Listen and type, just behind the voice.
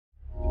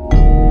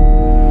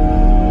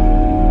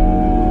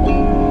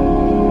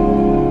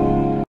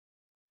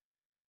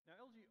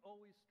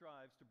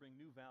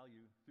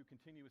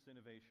continuous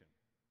innovation.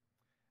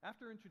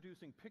 After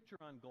introducing picture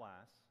on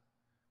glass,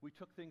 we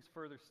took things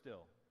further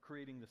still,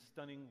 creating the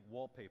stunning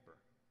wallpaper.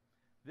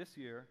 This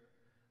year,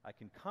 I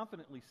can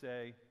confidently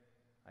say,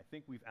 I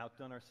think we've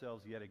outdone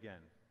ourselves yet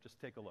again. Just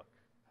take a look.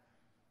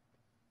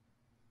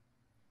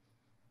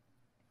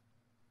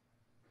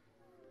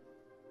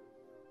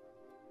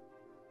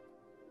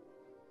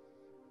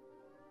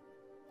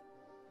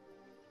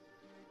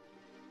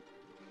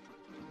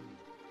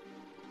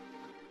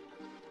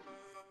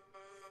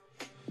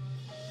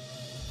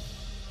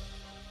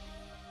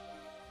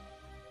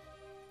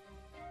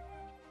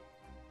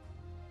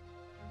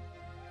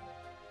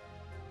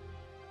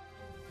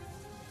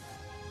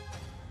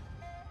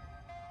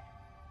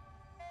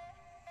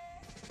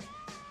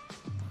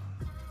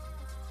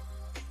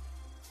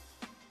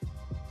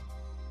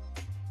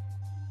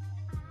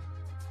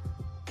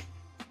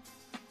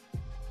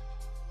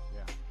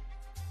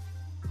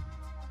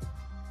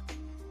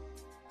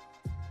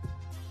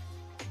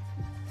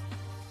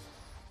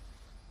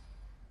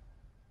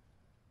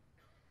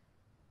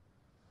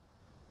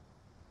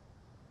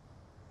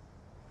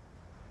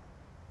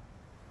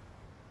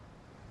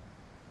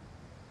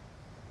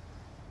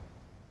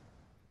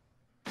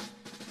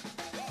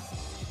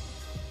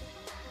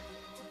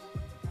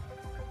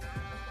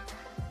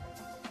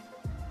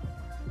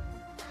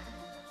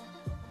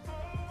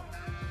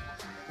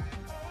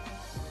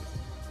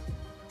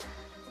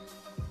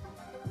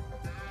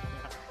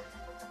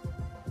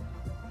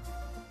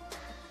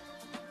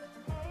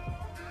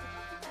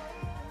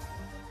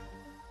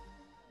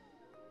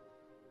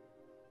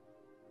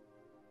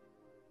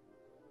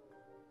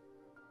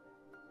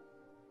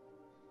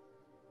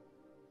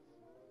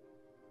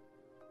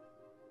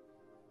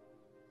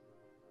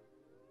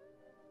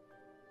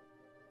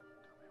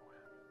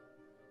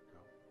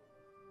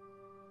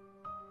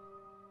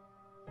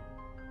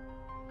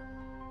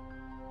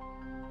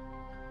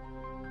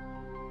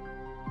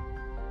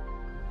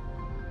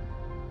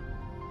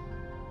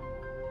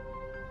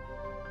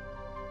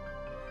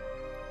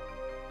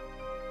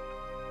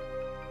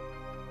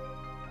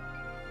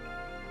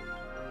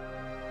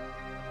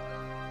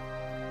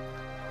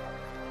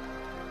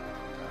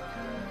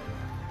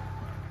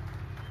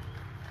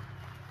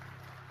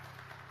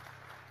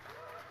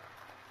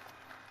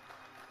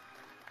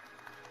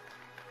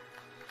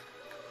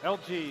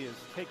 LG is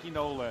taking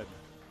OLED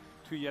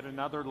to yet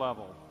another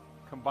level,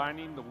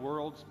 combining the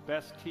world's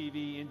best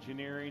TV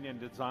engineering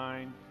and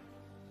design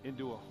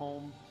into a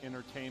home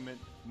entertainment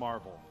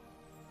marvel.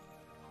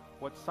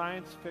 What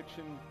science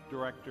fiction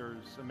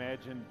directors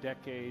imagined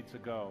decades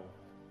ago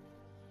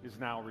is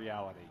now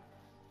reality.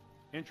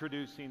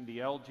 Introducing the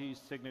LG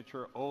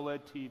signature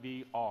OLED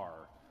TV R,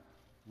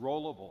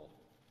 Rollable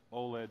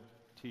OLED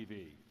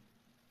TV.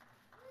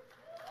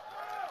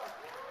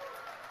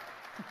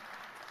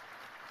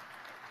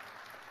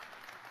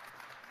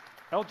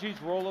 LG's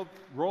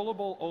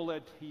rollable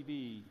OLED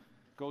TV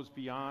goes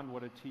beyond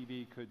what a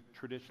TV could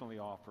traditionally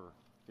offer.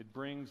 It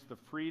brings the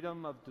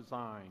freedom of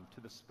design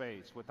to the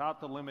space without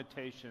the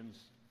limitations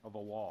of a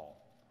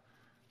wall.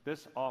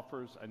 This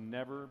offers a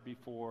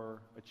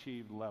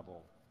never-before-achieved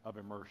level of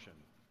immersion.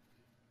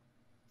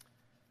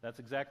 That's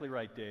exactly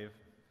right, Dave.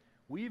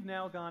 We've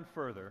now gone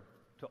further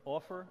to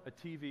offer a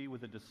TV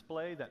with a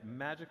display that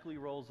magically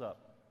rolls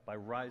up by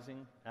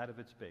rising out of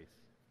its base.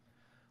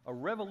 A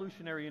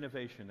revolutionary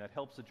innovation that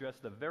helps address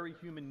the very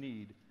human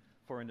need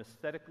for an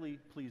aesthetically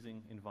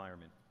pleasing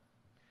environment.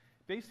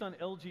 Based on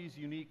LG's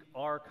unique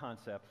R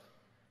concept,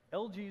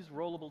 LG's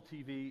rollable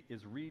TV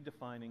is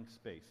redefining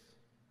space.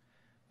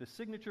 The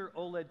signature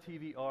OLED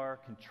TV R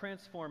can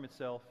transform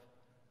itself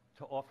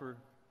to offer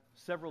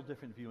several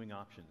different viewing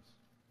options.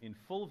 In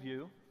full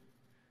view,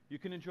 you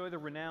can enjoy the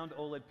renowned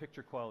OLED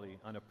picture quality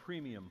on a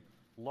premium,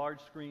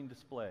 large-screen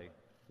display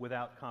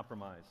without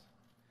compromise.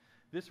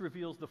 This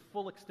reveals the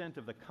full extent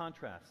of the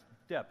contrast,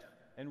 depth,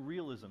 and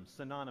realism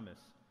synonymous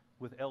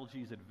with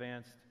LG's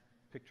advanced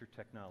picture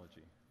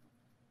technology.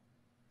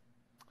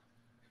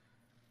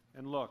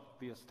 And look,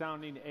 the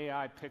astounding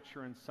AI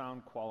picture and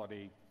sound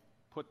quality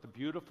put the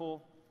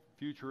beautiful,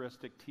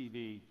 futuristic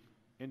TV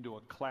into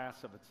a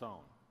class of its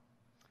own.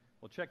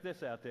 Well, check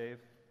this out, Dave.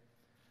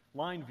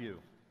 Line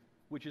view,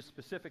 which is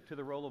specific to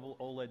the rollable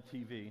OLED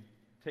TV,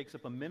 takes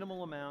up a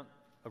minimal amount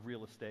of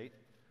real estate,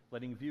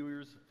 letting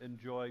viewers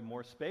enjoy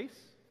more space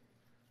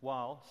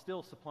while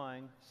still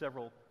supplying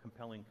several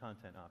compelling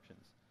content options.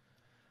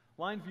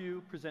 Line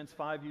view presents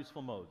 5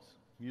 useful modes: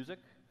 music,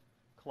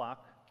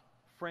 clock,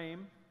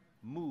 frame,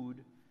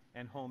 mood,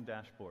 and home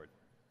dashboard.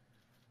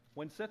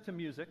 When set to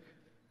music,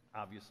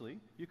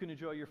 obviously, you can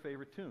enjoy your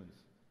favorite tunes.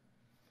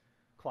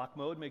 Clock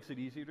mode makes it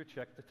easier to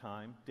check the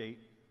time, date,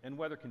 and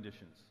weather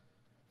conditions.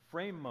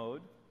 Frame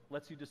mode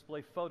lets you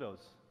display photos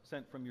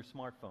sent from your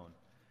smartphone.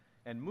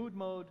 And mood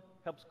mode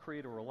helps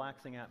create a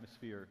relaxing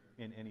atmosphere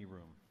in any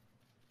room.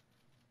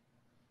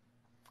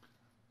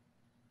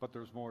 But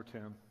there's more,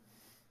 Tim.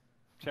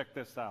 Check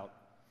this out.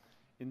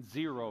 In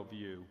zero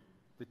view,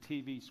 the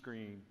TV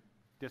screen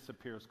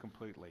disappears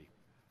completely,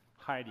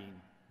 hiding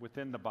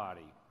within the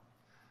body.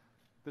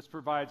 This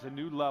provides a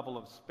new level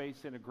of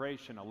space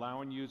integration,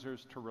 allowing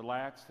users to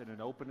relax in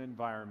an open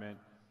environment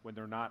when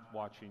they're not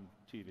watching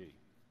TV.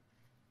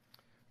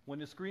 When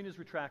the screen is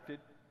retracted,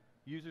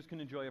 users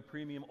can enjoy a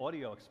premium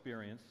audio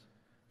experience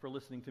for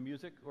listening to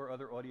music or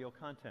other audio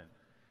content,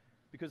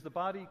 because the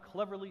body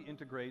cleverly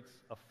integrates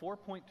a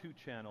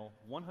 4.2-channel,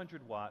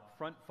 100-watt,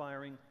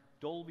 front-firing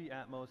Dolby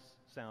Atmos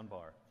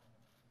soundbar.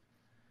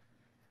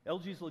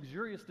 LG's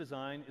luxurious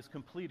design is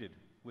completed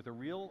with a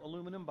real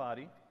aluminum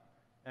body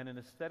and an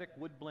aesthetic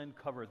wood blend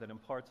cover that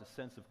imparts a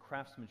sense of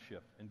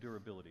craftsmanship and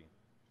durability.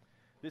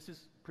 This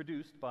is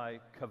produced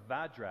by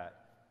Kvadrat,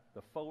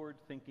 the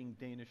forward-thinking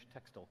Danish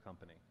textile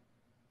company.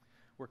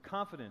 We're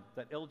confident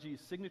that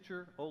LG's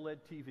signature OLED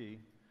TV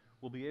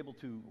will be able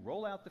to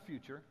roll out the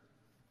future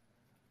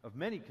of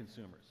many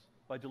consumers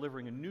by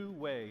delivering a new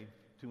way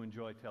to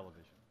enjoy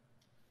television.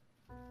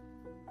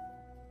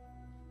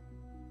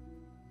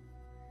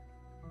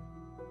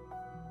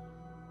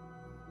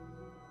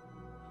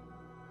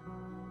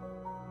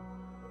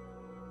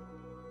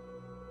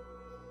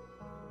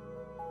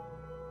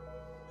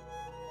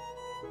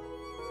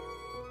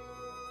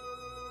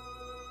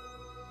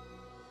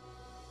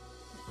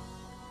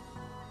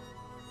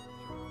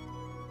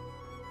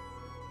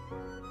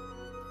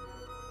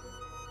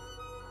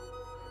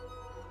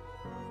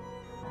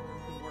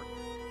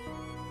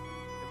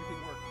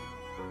 Everything works.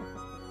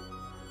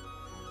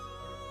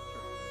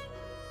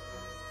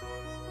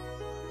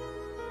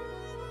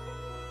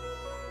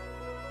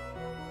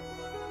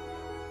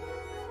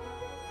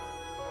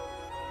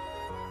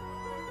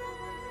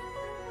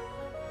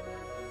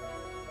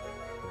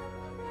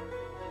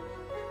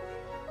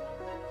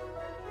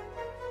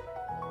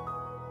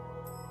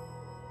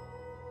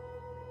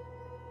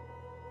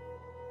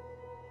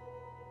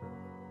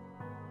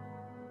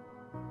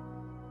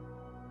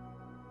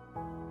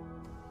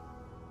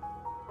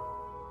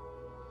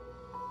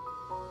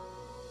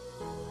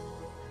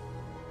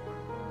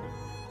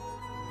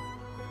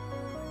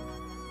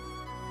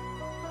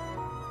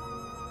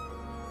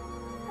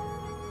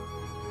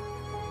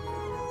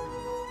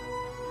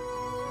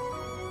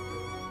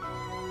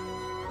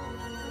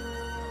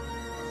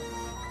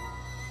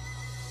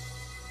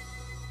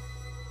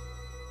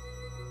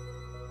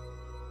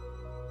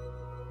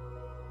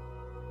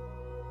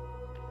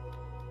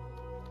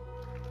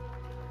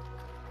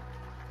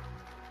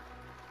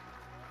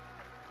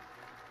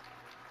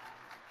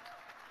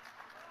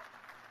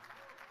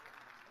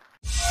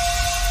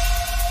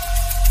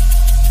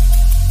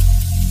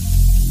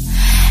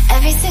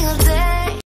 Every single day